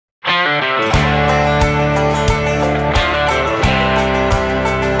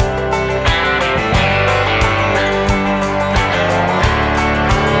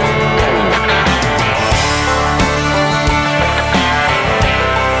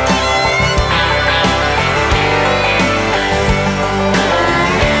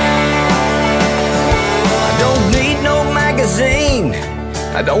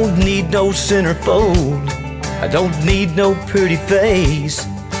I don't need no centerfold, I don't need no pretty face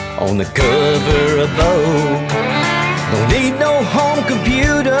on the cover of Vogue. Don't need no home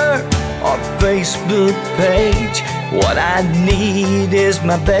computer or Facebook page. What I need is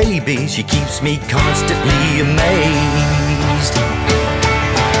my baby. She keeps me constantly amazed.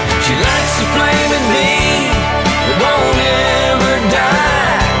 She lights the flame in me that won't ever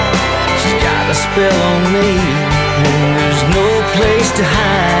die. She's got a spell on me and there's no place to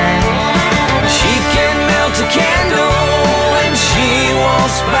hide. She can melt a candle when she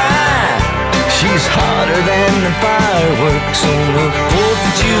walks by. She's hotter than the fireworks on the 4th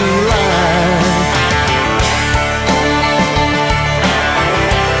of July.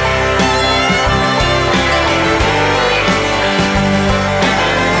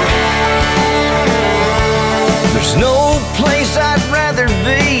 There's no place I'd rather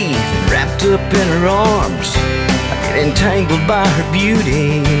be than wrapped up in her arms. I get entangled by her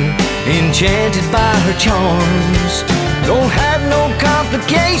beauty, enchanted by her charms. Don't have no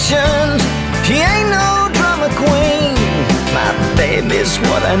complications, she ain't no drama queen. My baby's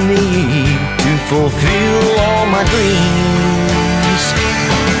what I need to fulfill all my dreams.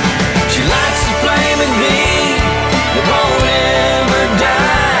 She lights the flame in me that won't ever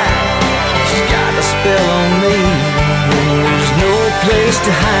die. She's got a spell on me and there's no place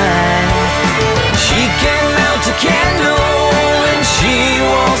to hide. She can melt a candle when she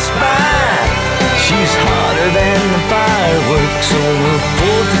walks by. She's hotter than the fireworks on the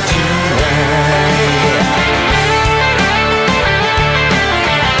 4th of July.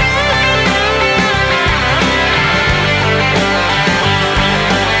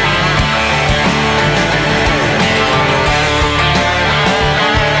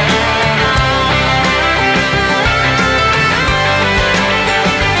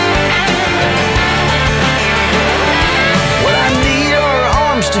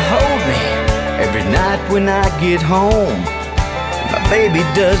 When I get home, my baby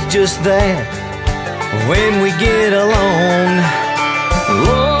does just that when we get alone.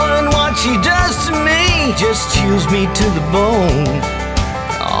 Oh, and what she does to me just chills me to the bone.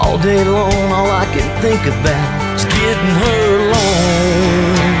 All day long, all I can think about is getting her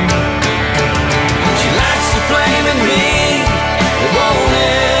alone. She lights the flame in me that won't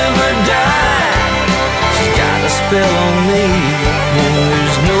ever die. She's got a spell on me and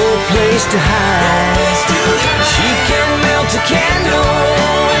there's no place to hide. She can melt a candle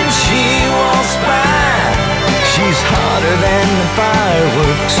when she walks by. She's hotter than the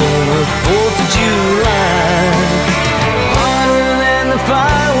fireworks on the 4th